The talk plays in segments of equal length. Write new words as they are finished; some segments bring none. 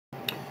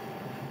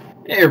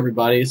Hey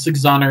everybody, it's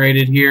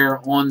Exonerated here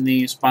on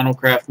the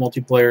Spinalcraft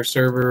multiplayer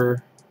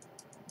server.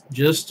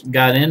 Just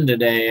got in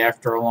today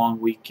after a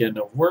long weekend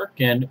of work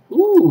and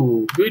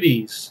ooh,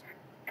 goodies.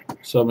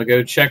 So I'm going to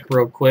go check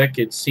real quick.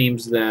 It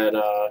seems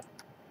that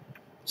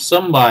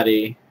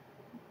somebody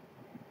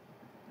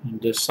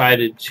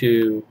decided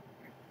to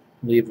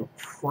leave a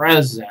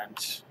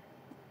present.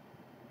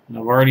 And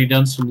I've already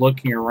done some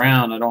looking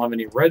around. I don't have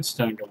any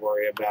redstone to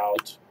worry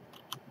about.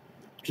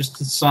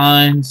 Just a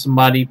sign,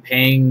 somebody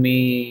paying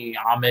me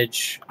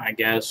homage, I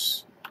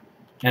guess.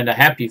 And a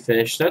happy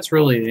fish. That's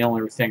really the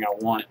only thing I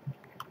want.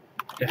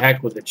 The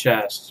heck with the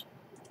chest.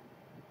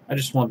 I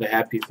just want the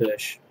happy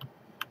fish.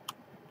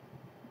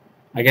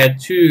 I got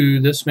 2.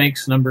 This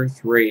makes number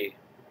 3.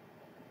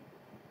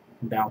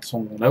 Bounce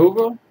on one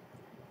over.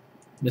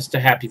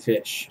 Mr. Happy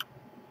Fish.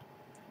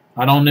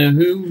 I don't know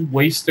who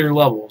wastes their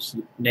levels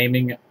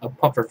naming a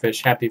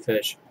pufferfish Happy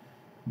Fish,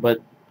 but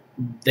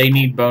they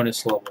need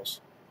bonus levels.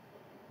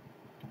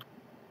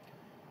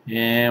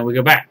 And we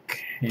go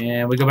back.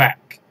 And we go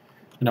back.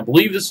 And I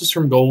believe this is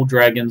from Gold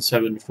Dragon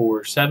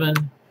 747.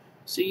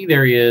 See,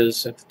 there he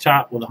is at the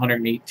top with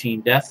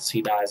 118 deaths.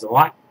 He dies a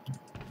lot.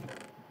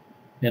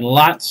 And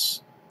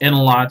lots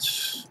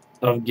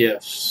of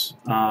gifts.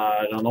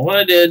 I don't know what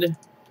I did.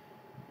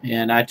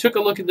 And I took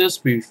a look at this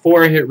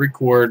before I hit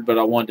record, but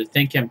I wanted to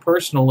thank him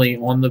personally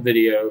on the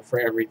video for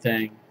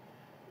everything,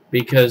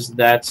 because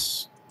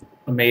that's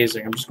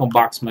amazing. I'm just going to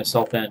box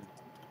myself in.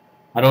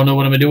 I don't know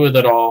what I'm going to do with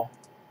it all.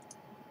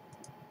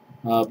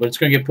 But it's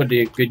going to get put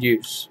to good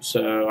use.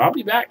 So I'll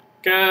be back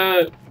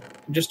in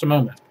just a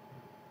moment.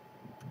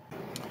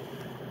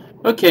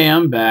 Okay,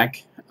 I'm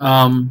back.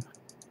 I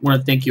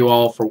want to thank you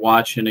all for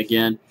watching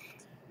again.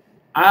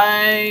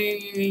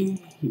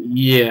 I've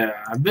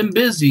been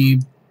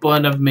busy,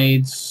 but I've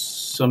made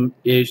some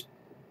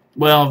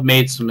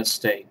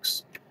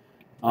mistakes.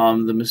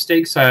 The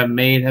mistakes I have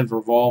made have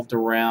revolved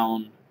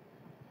around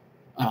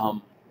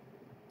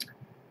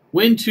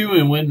when to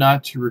and when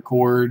not to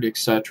record,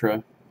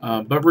 etc.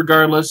 But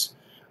regardless,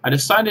 I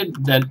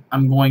decided that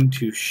I'm going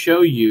to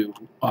show you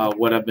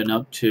what I've been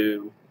up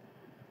to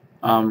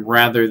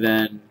rather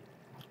than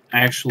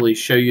actually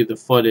show you the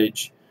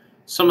footage.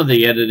 Some of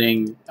the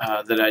editing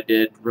that I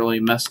did really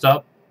messed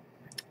up.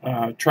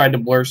 Tried to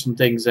blur some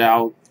things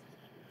out.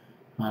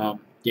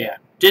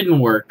 Didn't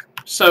work.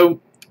 So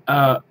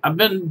I've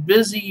been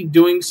busy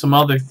doing some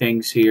other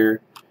things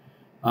here.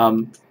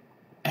 We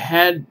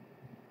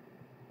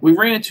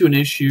ran into an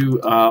issue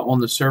on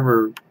the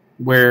server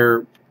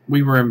where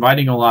we were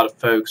inviting a lot of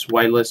folks,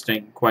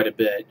 whitelisting quite a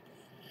bit,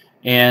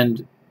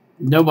 and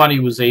nobody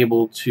was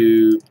able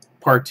to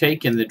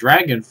partake in the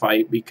dragon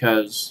fight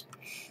because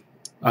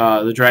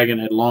the dragon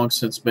had long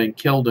since been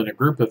killed in a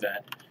group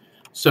event.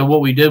 So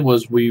what we did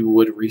was we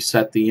would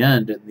reset the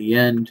end, and the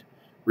end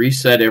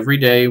reset every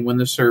day when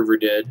the server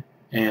did,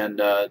 and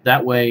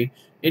that way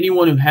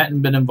anyone who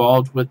hadn't been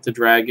involved with the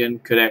dragon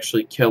could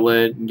actually kill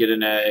it and get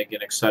an egg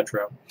and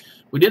etc.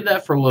 We did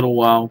that for a little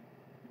while.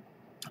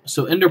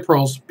 So ender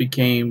pearls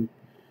became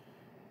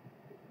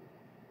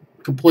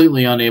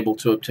completely unable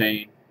to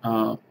obtain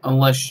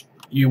unless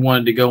you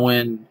wanted to go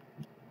in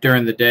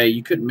during the day.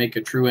 You couldn't make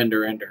a true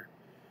ender.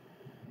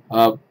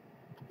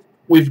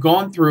 We've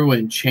gone through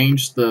and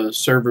changed the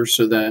server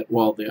so that,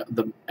 well,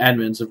 the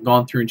admins have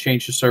gone through and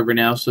changed the server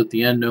now so that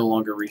the end no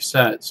longer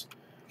resets.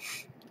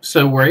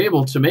 So we're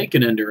able to make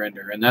an ender,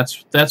 and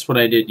that's what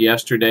I did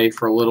yesterday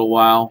for a little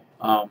while.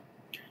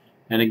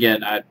 And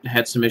again, I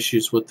had some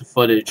issues with the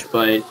footage,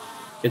 but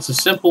it's a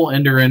simple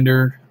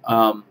ender.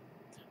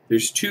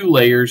 There's 2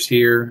 layers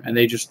here, and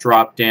they just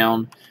drop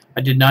down.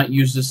 I did not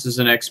use this as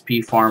an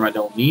XP farm. I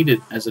don't need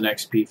it as an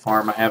XP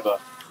farm. I have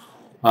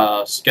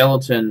a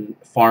skeleton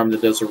farm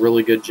that does a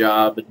really good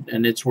job,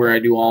 and it's where I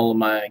do all of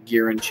my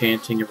gear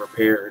enchanting and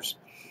repairs.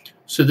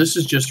 So this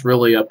is just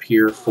really up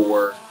here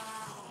for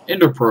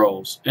ender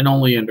pearls, and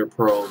only ender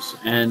pearls.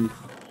 And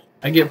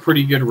I get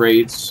pretty good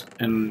rates,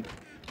 and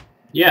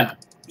yeah.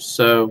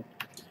 So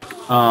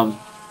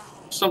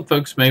some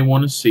folks may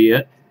want to see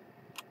it.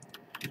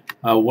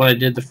 What I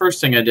did, the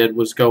first thing I did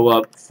was go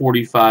up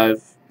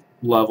 45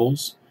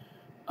 levels.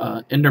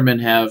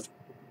 Endermen have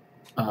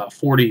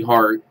 40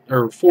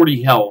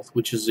 health,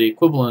 which is the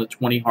equivalent of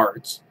 20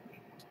 hearts.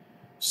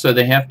 So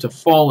they have to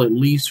fall at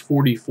least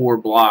 44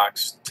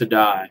 blocks to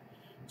die.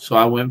 So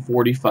I went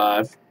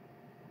 45,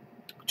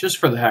 just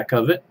for the heck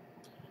of it.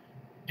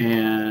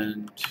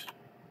 And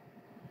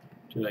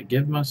did I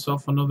give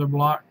myself another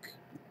block?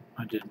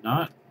 I did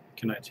not.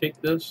 Can I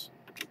take this?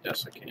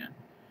 Yes, I can.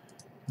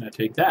 Can I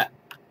take that?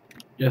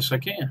 Yes, I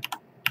can.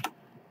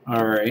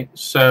 Alright,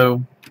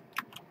 so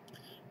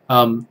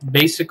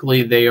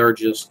basically they are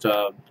just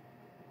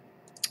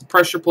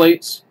pressure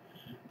plates.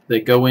 They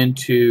go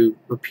into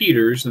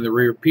repeaters, and the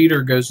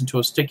repeater goes into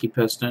a sticky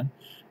piston,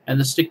 and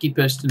the sticky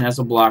piston has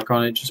a block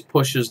on it. It just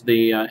pushes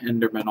the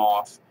enderman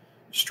off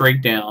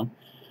straight down.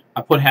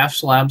 I put half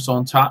slabs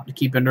on top to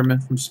keep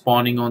endermen from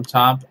spawning on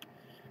top,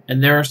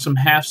 and there are some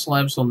half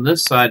slabs on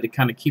this side to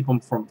kind of keep them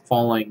from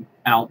falling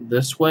out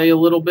this way a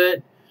little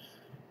bit.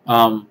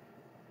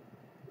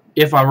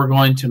 if I were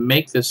going to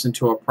make this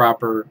into a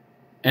proper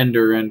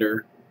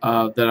ender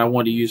that I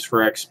want to use for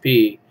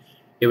XP,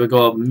 it would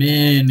go up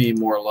many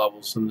more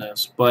levels than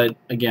this. But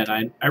again,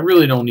 I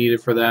really don't need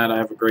it for that. I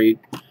have a great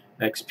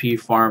XP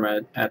farm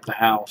at the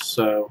house.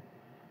 So,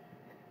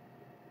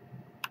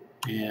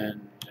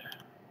 and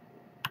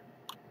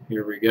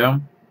here we go.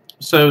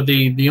 So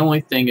the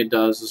only thing it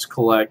does is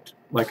collect,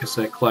 like I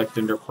said, collect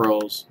ender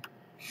pearls.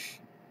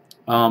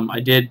 I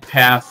did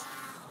path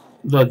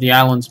the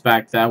islands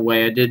back that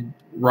way. I did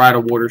ride a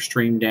water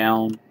stream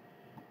down,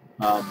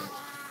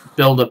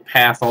 build a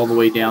path all the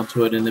way down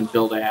to it, and then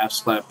build a half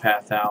slab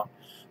path out.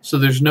 So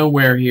there's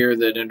nowhere here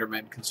that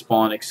Endermen can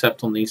spawn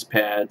except on these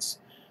pads,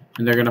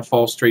 and they're going to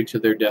fall straight to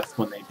their death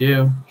when they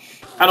do.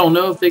 I don't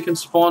know if they can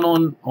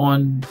spawn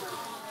on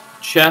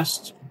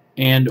chests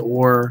and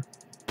or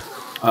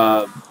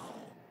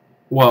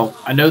well,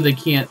 I know they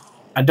can't.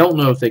 I don't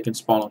know if they can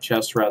spawn on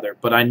chests, rather,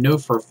 but I know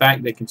for a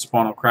fact they can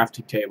spawn on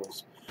crafting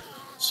tables.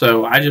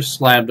 So I just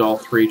slabbed all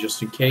three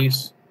just in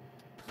case.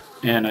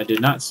 And I did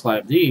not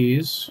slab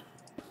these.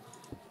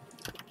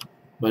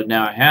 But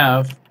now I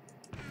have.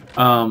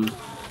 Might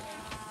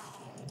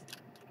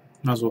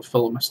as well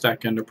fill up my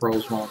stack of ender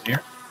pearls while I'm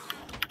here.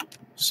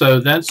 So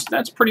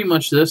that's pretty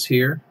much this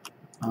here.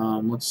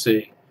 Let's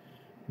see.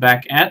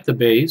 Back at the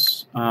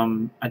base,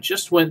 I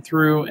just went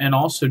through and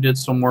also did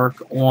some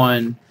work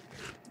on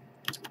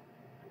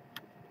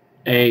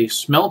a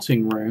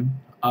smelting room.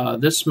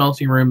 This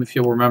smelting room, if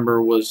you'll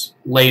remember, was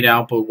laid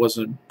out but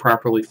wasn't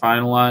properly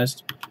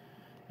finalized.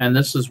 And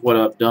this is what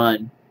I've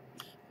done.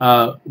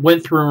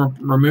 Went through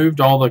and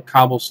removed all the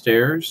cobble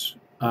stairs.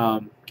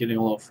 Getting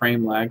a little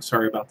frame lag,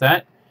 sorry about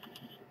that.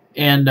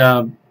 And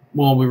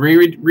well, we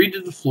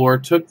redid the floor,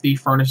 took the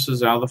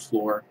furnaces out of the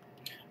floor.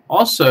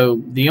 Also,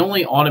 the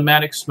only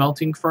automatic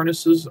smelting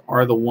furnaces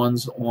are the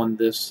ones on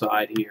this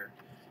side here.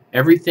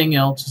 Everything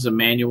else is a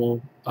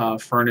manual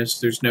furnace.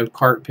 There's no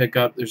cart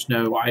pickup. There's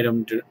no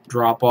item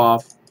drop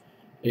off.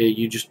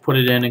 You just put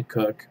it in and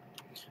cook.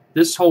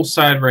 This whole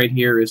side right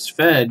here is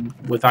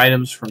fed with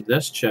items from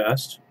this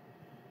chest,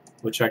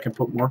 which I can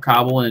put more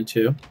cobble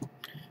into.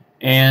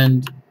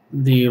 And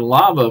the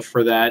lava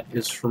for that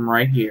is from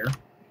right here.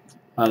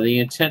 The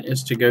intent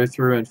is to go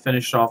through and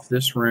finish off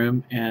this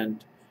room,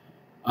 and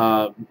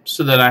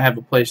so that I have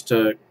a place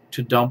to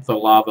dump the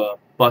lava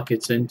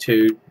buckets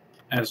into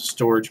as a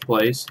storage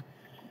place.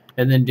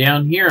 And then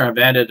down here I've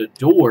added a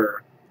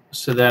door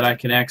so that I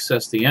can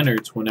access the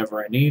innards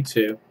whenever I need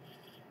to.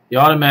 The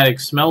automatic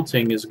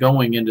smelting is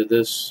going into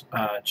this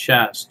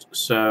chest,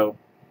 so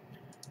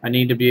I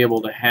need to be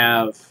able to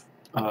have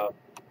a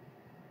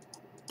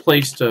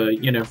place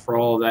to, for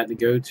all of that to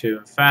go to.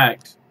 In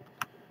fact,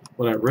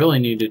 what I really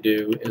need to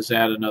do is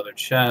add another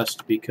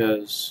chest,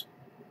 because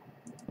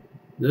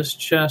this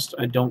chest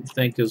I don't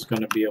think is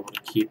going to be able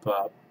to keep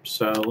up.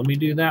 So let me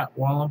do that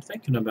while I'm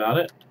thinking about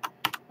it.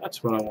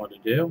 That's what I want to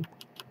do.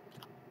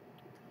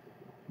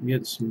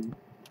 Get some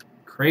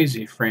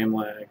crazy frame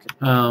lag.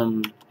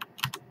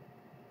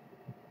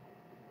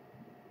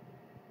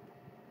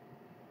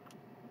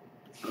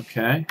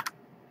 Okay.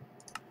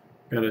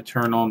 Got to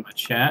turn on my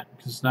chat,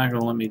 because it's not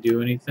going to let me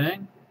do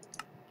anything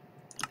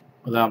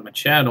without my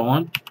chat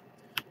on.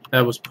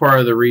 That was part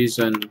of the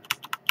reason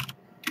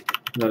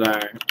that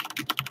I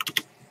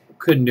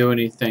couldn't do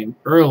anything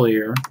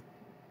earlier.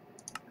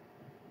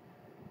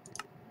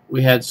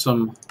 We had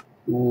some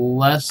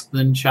less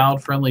than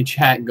child-friendly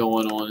chat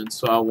going on, and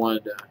so I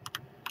wanted to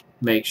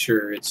make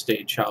sure it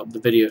stayed the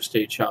video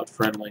stayed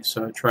child-friendly,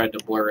 so I tried to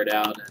blur it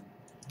out.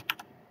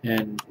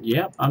 And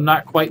yeah, I'm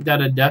not quite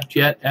that adept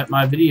yet at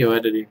my video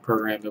editing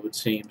program, it would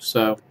seem.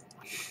 So,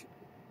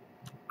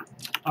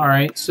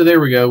 alright, so there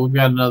we go. We've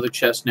got another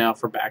chest now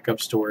for backup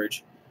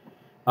storage.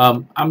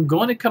 I'm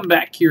going to come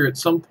back here at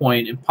some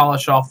point and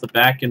polish off the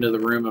back end of the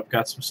room. I've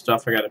got some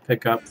stuff I got to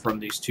pick up from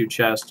these two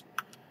chests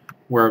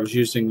where I was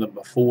using them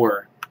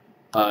before.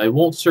 It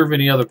won't serve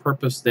any other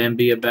purpose than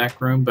be a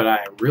back room, but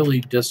I really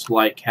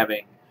dislike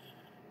having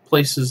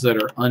places that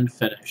are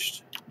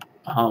unfinished.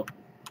 I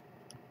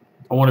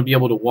want to be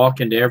able to walk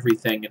into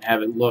everything and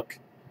have it look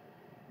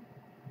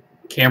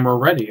camera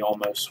ready,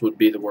 almost would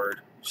be the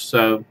word.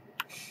 So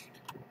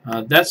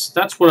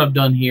that's what I've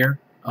done here.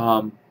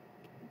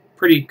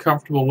 Pretty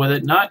comfortable with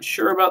it. Not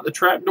sure about the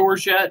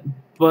trapdoors yet,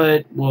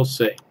 but we'll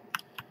see.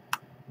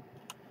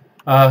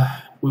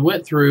 We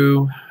went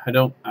through.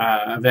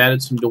 I've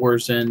added some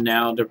doors in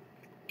now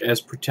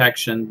as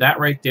protection. That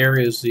right there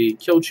is the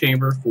kill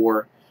chamber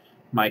for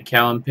my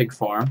cow and pig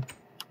farm.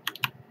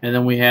 And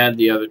then we had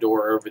the other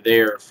door over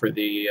there for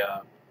the,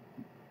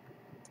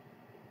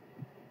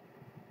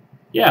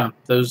 yeah,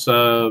 those,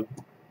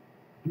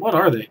 what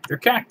are they? They're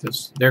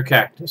cactus. They're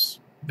cactus.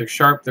 They're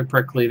sharp, they're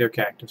prickly, they're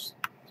cactus.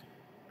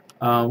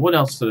 What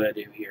else did I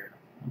do here?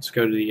 Let's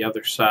go to the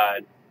other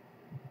side.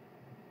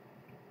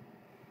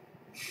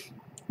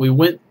 We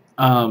went,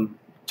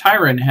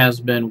 Tyrant has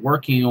been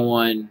working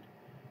on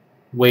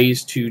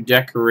ways to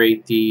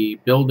decorate the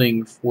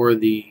building for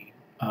the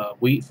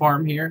wheat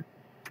farm here.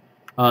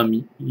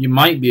 You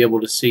might be able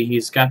to see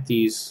he's got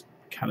these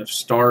kind of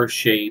star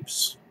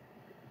shapes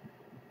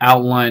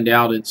outlined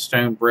out in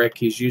stone brick.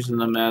 He's using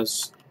them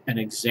as an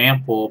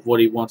example of what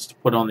he wants to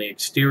put on the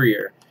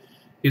exterior.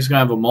 He's going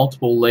to have a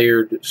multiple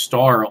layered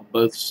star on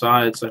both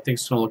sides. I think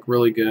it's going to look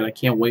really good. I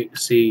can't wait to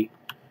see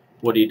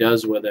what he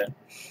does with it.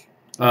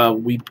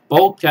 We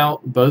bulked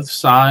out both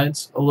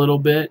sides a little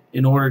bit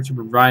in order to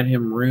provide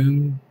him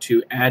room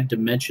to add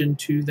dimension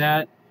to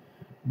that,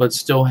 but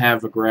still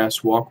have a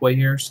grass walkway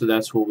here. So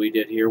that's what we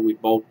did here. We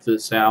bulked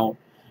this out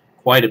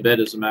quite a bit,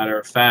 as a matter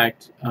of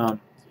fact.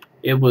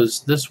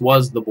 This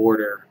was the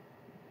border,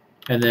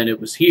 and then it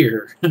was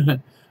here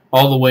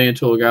all the way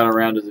until it got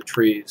around to the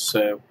trees.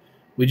 So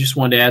we just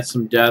wanted to add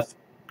some depth,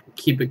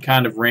 keep it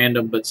kind of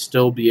random, but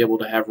still be able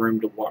to have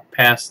room to walk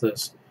past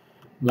this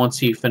once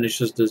he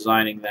finishes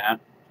designing that.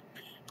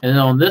 And then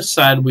on this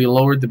side, we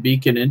lowered the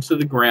beacon into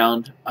the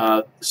ground.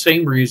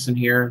 Same reason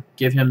here.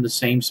 Give him the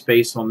same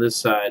space on this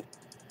side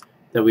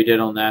that we did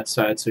on that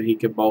side so he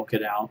could bulk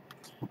it out.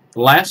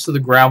 The last of the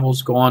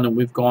gravel's gone, and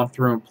we've gone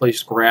through and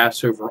placed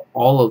grass over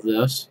all of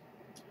this.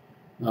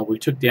 We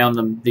took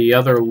down the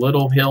other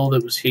little hill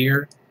that was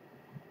here.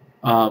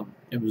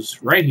 It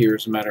was right here,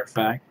 as a matter of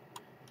fact,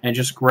 and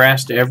just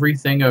grassed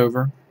everything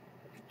over.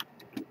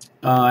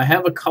 I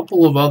have a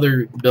couple of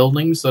other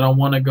buildings that I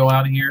want to go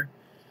out here.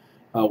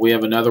 We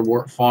have another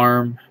wort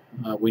farm.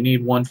 We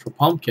need one for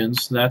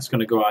pumpkins, so that's going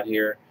to go out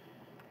here.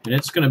 And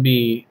it's going to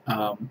be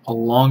a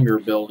longer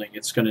building.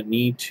 It's going to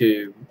need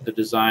to, the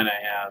design I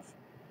have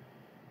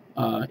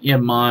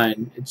in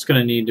mind, it's going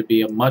to need to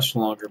be a much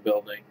longer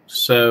building.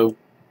 So,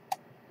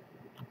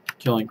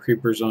 killing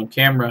creepers on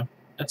camera,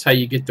 that's how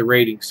you get the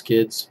ratings,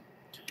 kids.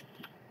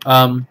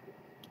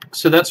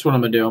 So that's what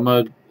I'm going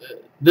to do.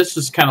 This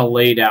is kind of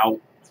laid out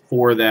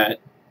for that,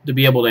 to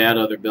be able to add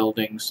other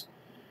buildings.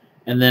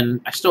 And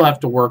then I still have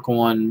to work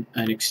on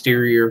an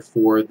exterior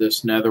for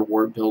this nether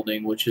wart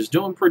building, which is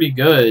doing pretty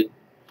good.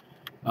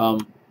 I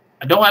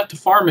don't have to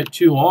farm it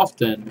too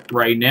often.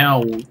 Right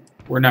now,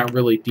 we're not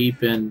really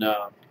deep in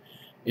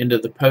into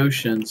the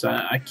potions.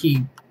 I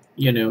keep,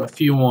 a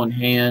few on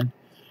hand,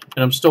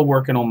 and I'm still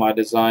working on my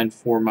design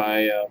for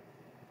my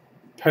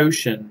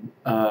potion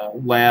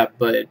lab.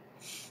 But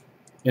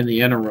in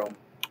the interim,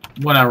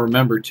 when I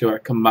remember to, I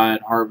come by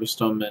and harvest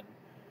them, and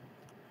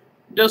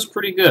it does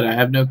pretty good. I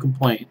have no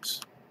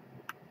complaints.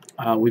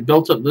 We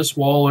built up this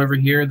wall over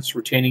here, this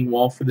retaining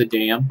wall for the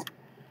dam.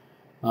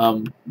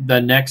 The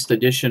next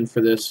addition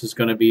for this is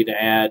going to be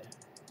to add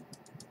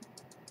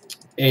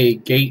a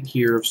gate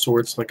here of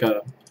sorts, like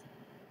a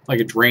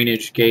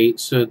drainage gate,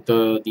 so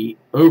that the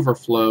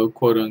overflow,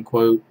 quote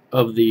unquote,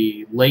 of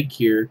the lake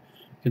here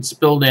can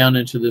spill down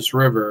into this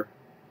river,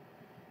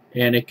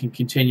 and it can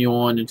continue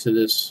on into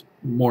this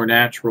more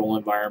natural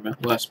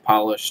environment, less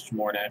polished,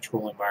 more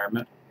natural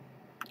environment.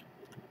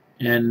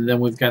 And then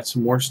we've got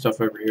some more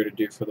stuff over here to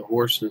do for the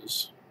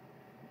horses.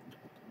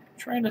 I'm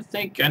trying to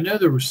think. I know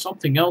there was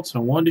something else I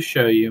wanted to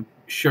show you.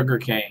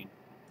 Sugarcane.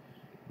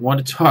 I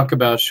want to talk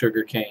about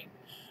sugarcane.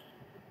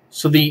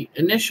 So the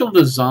initial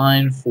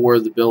design for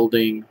the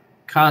building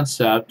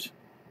concept,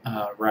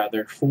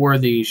 for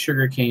the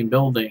sugarcane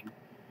building,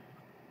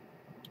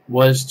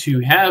 was to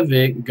have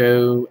it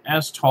go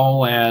as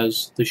tall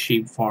as the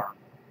sheep farm.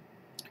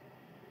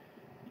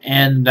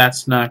 And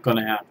that's not going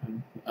to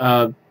happen.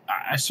 I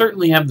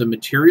certainly have the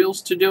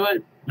materials to do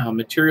it.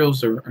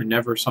 Materials are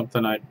never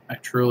something I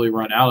truly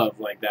run out of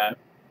like that.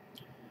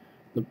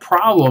 The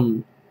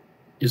problem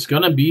is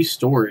going to be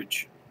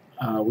storage.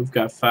 We've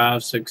got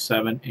 5, 6,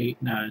 7, 8,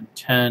 9,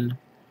 10.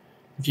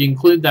 If you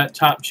include that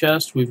top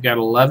chest, we've got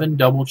 11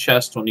 double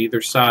chests on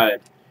either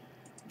side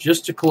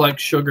just to collect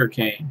sugar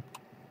cane.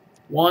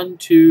 1,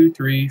 2,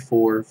 3,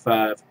 4,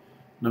 5.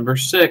 Number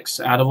 6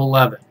 out of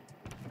 11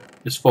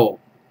 is full.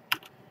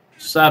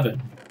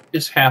 7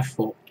 is half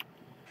full.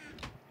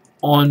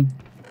 On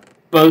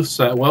both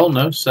sides, well,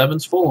 no,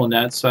 7's full on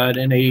that side,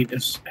 and 8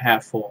 is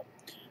half full.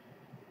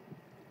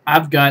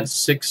 I've got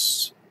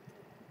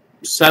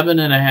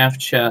 7.5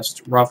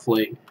 chests,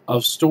 roughly,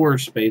 of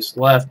storage space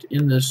left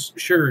in this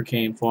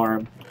sugarcane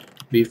farm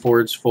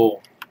before it's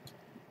full.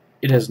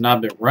 It has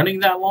not been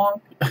running that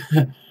long,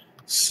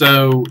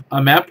 so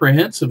I'm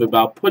apprehensive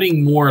about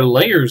putting more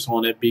layers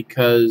on it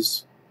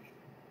because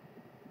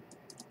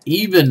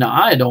even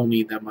I don't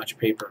need that much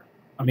paper.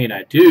 I mean,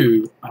 I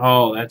do.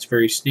 Oh, that's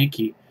very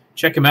sneaky.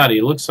 Check him out. He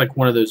looks like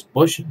one of those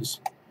bushes.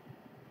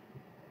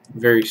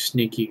 Very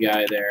sneaky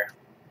guy there.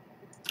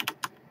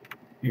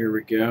 Here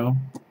we go.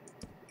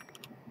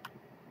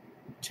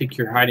 Take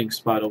your hiding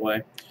spot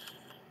away.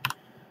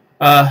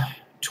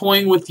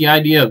 Toying with the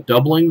idea of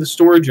doubling the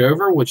storage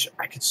over, which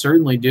I could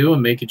certainly do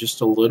and make it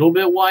just a little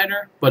bit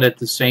wider, but at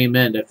the same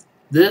end, if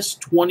this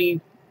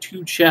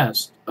 22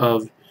 chest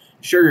of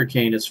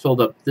sugarcane is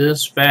filled up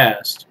this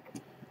fast,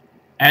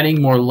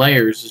 adding more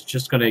layers is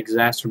just going to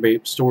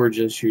exacerbate storage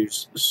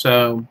issues.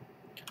 So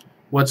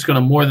what's going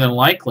to more than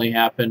likely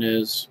happen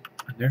is,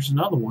 there's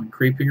another one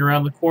creeping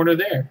around the corner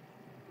there.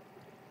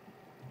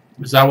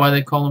 Is that why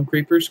they call them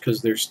creepers?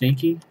 Because they're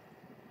sneaky?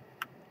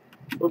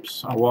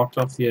 Oops, I walked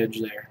off the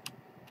edge there.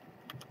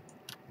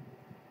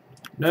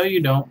 No,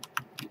 you don't.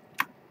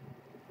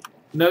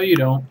 No, you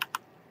don't.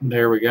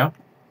 There we go.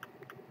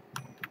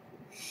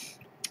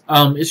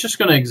 It's just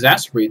going to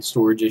exacerbate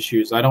storage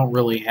issues. I don't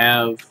really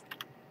have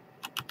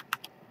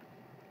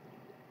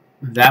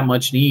that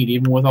much need,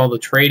 even with all the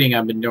trading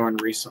I've been doing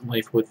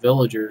recently with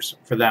villagers,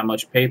 for that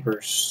much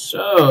paper.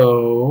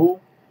 So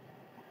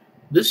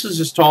this is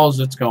as tall as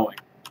it's going.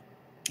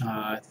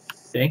 I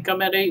think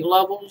I'm at 8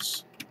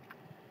 levels.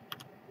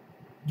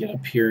 Get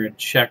up here and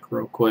check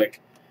real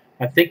quick.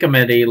 I think I'm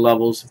at 8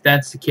 levels. If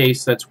that's the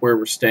case, that's where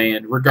we're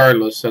staying.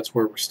 Regardless, that's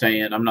where we're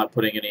staying. I'm not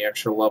putting any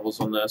extra levels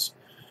on this.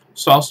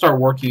 So I'll start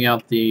working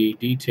out the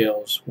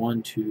details.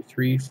 1, 2,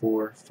 3,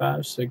 4,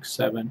 5, 6,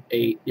 7,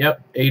 8.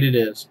 Yep, 8 it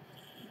is.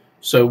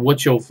 So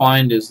what you'll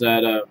find is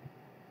that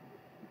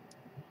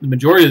the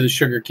majority of the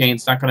sugar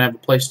cane's not going to have a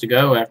place to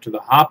go after the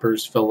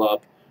hoppers fill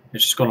up.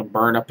 It's just going to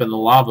burn up in the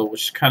lava,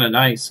 which is kind of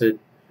nice.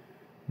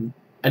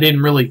 I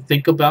didn't really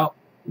think about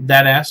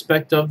that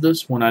aspect of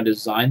this when I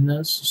designed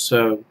this.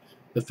 So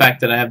the fact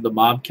that I have the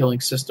mob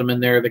killing system in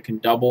there that can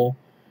double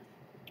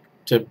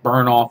to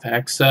burn off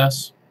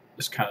excess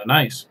is kind of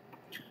nice.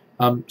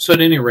 So at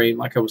any rate,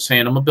 like I was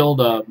saying, I'm going to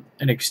build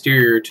an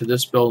exterior to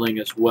this building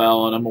as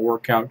well, and I'm going to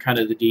work out kind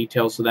of the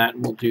details of that,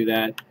 and we'll do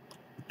that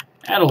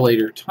at a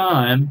later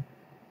time.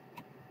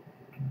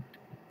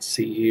 Let's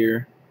see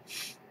here.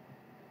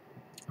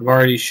 I've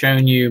already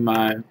shown you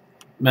my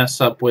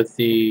mess up with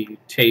the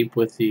tape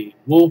with the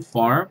wool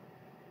farm.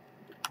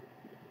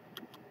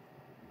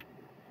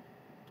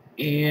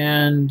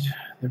 And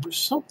there was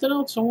something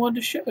else I wanted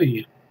to show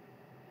you.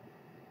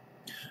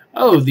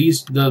 Oh,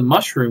 the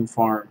mushroom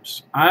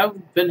farms.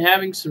 I've been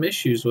having some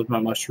issues with my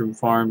mushroom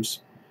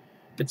farms.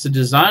 It's a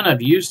design I've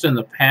used in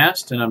the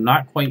past, and I'm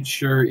not quite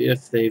sure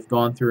if they've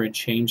gone through and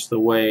changed the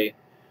way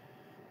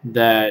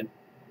that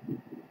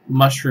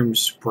mushrooms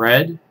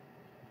spread.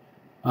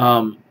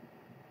 At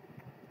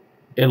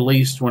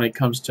least when it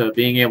comes to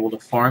being able to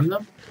farm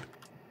them.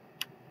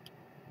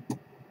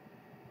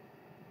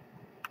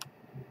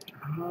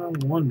 I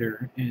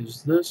wonder,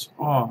 is this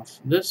off?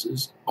 This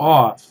is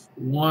off.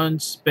 1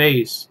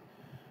 space.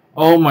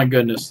 Oh my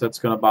goodness, that's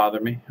going to bother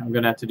me. I'm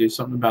going to have to do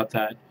something about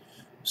that.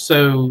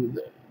 So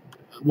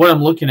what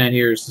I'm looking at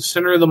here is the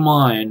center of the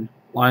mine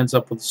lines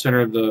up with the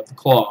center of the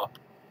claw.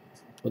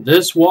 But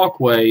this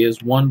walkway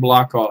is 1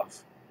 block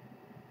off.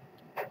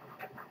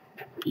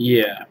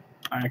 Yeah,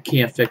 I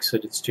can't fix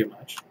it. It's too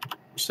much.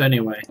 So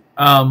anyway,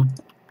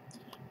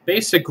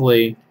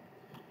 basically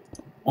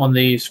on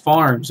these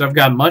farms, I've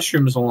got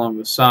mushrooms along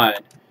the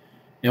side.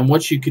 And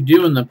what you could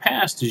do in the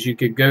past is you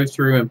could go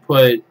through and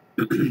put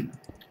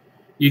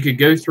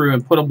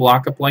a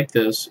block up like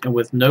this, and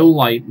with no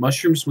light,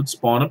 mushrooms would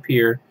spawn up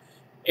here,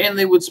 and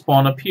they would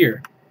spawn up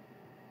here.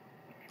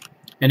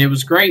 And it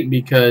was great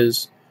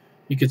because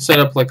you could set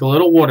up like a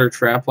little water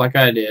trap like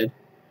I did,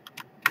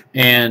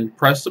 and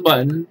press the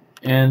button,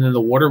 and then the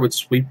water would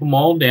sweep them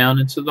all down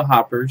into the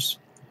hoppers,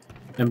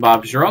 and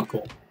Bob's your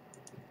uncle.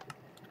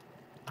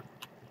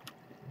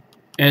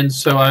 And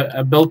so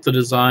I built the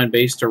design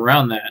based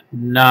around that.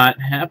 Not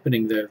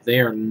happening there.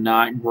 They are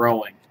not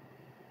growing.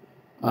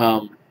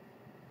 The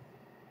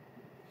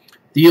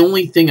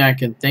only thing I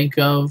can think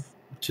of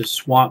to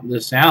swap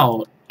this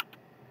out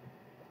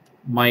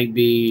might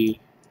be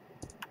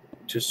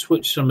to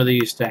switch some of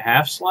these to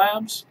half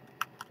slabs,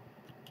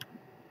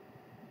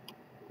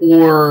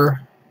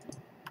 or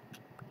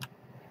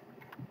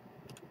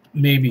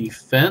maybe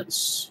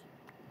fence.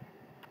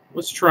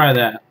 Let's try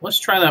that. Let's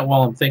try that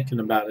while I'm thinking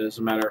about it, as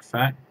a matter of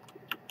fact.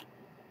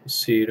 Let's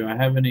see, do I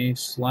have any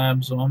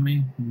slabs on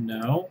me?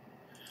 No.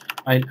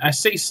 I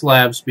say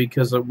slabs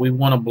because we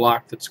want a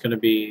block that's going to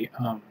be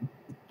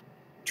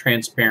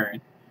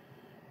transparent,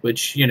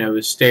 which, you know,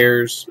 is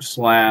stairs,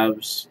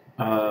 slabs,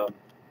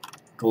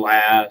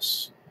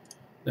 glass,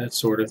 that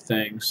sort of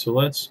thing. So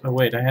let's, oh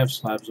wait, I have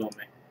slabs on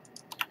me.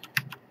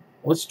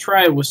 Let's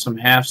try it with some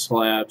half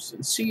slabs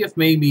and see if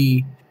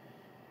maybe,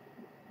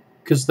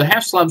 because the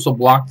half slabs will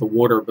block the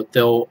water, but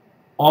they'll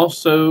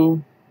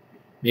also,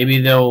 maybe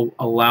they'll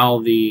allow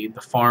the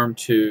farm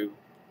to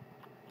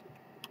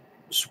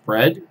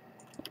spread.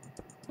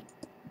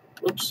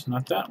 Oops,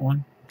 not that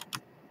one.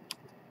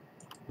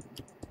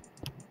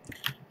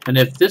 And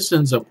if this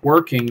ends up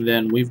working,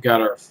 then we've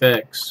got our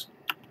fix.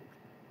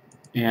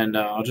 And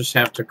I'll just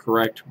have to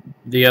correct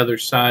the other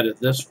side of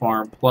this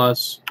farm,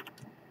 plus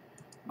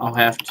I'll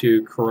have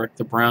to correct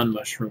the brown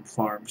mushroom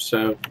farm.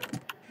 So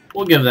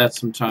we'll give that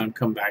some time,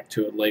 come back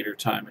to it later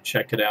time and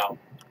check it out.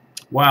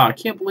 Wow, I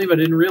can't believe I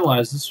didn't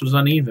realize this was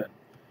uneven.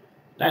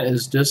 That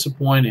is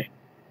disappointing.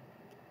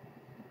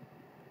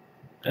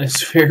 That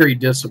is very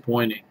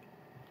disappointing.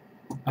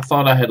 I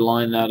thought I had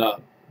lined that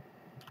up.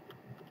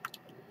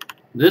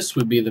 This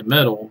would be the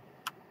middle.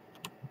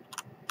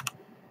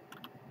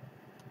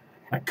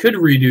 I could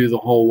redo the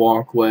whole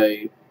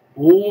walkway,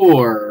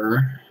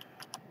 or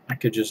I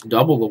could just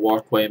double the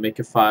walkway and make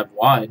it 5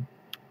 wide.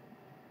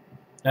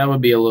 That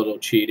would be a little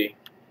cheaty.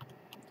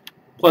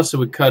 Plus it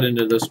would cut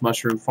into this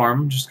mushroom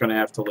farm. I'm just going to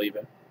have to leave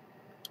it.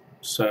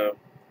 So,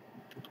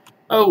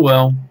 oh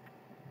well.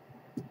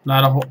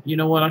 Not a whole, you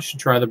know what, I should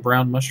try the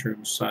brown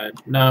mushroom side.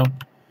 No.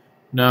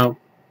 No.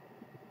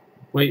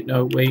 Wait,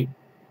 no, wait.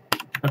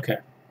 Okay,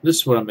 this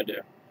is what I'm going to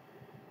do.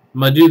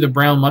 I'm going to do the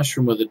brown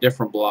mushroom with a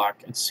different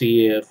block and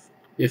see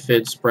if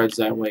it spreads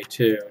that way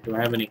too. Do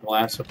I have any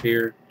glass up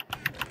here?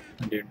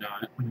 I do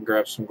not. I'm going to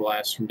grab some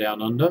glass from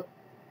down under.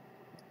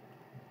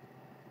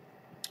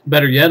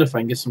 Better yet, if I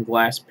can get some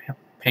glass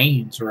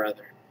panes,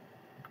 rather.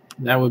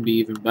 That would be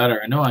even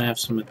better. I know I have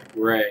some in the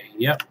gray.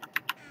 Yep.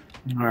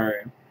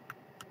 Alright.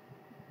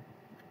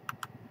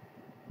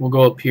 We'll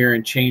go up here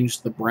and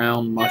change the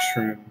brown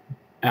mushroom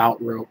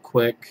out real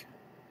quick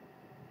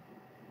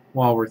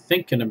while we're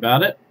thinking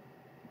about it.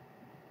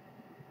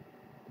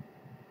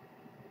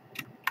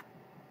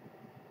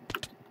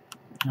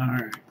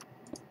 Alright.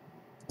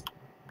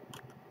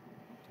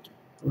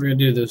 We're going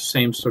to do the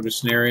same sort of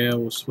scenario.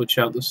 We'll switch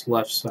out this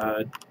left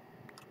side.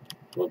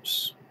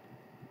 Whoops.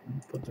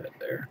 Put that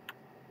there.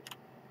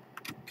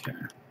 Okay.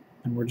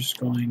 And we're just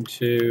going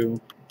to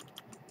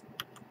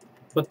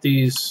put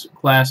these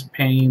glass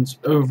panes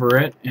over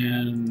it,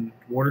 and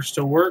water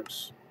still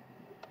works.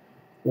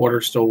 Water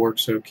still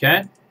works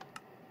okay.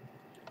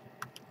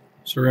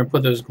 So we're going to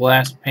put those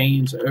glass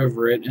panes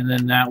over it, and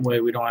then that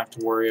way we don't have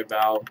to worry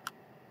about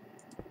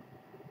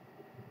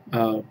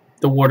the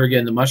water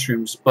getting the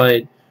mushrooms.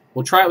 But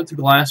we'll try it with the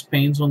glass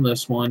panes on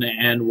this one,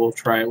 and we'll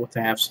try it with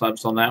the half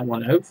slabs on that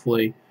one.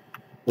 Hopefully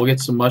we'll get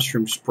some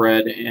mushroom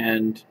spread.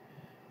 And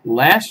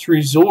last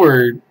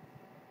resort,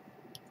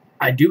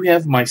 I do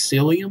have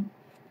mycelium,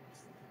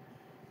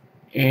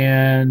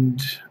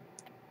 and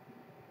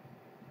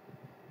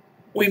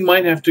we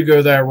might have to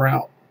go that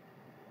route.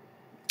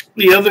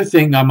 The other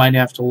thing I might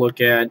have to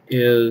look at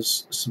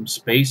is some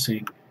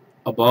spacing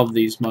above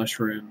these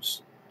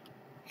mushrooms.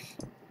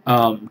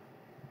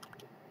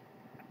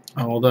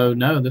 Although,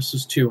 no, this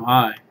is too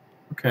high.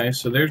 Okay,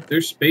 so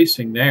there's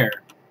spacing there.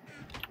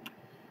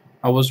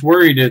 I was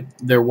worried that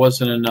there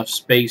wasn't enough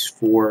space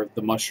for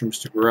the mushrooms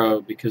to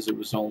grow because it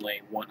was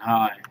only one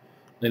high.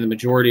 And the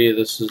majority of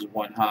this is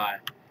one high.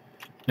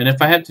 And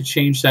if I have to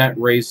change that,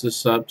 raise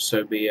this up,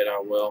 so be it,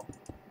 I will.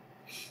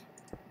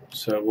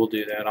 So we'll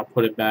do that. I'll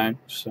put it back.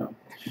 So,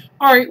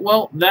 alright,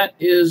 well, that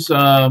is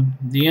the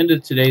end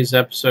of today's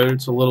episode.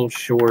 It's a little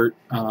short,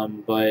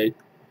 but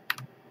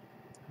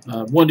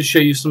wanted to show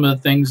you some of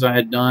the things I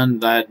had done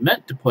that I had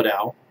meant to put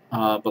out.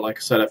 But like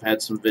I said, I've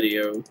had some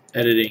video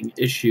editing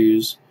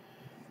issues.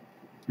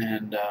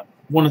 And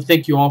want to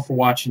thank you all for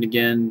watching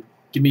again.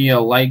 Give me a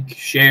like,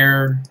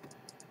 share,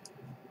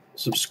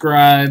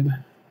 subscribe.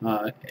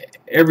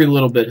 Every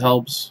little bit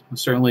helps. I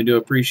certainly do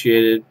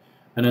appreciate it.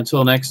 And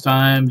until next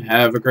time,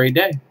 have a great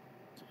day.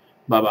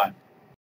 Bye-bye.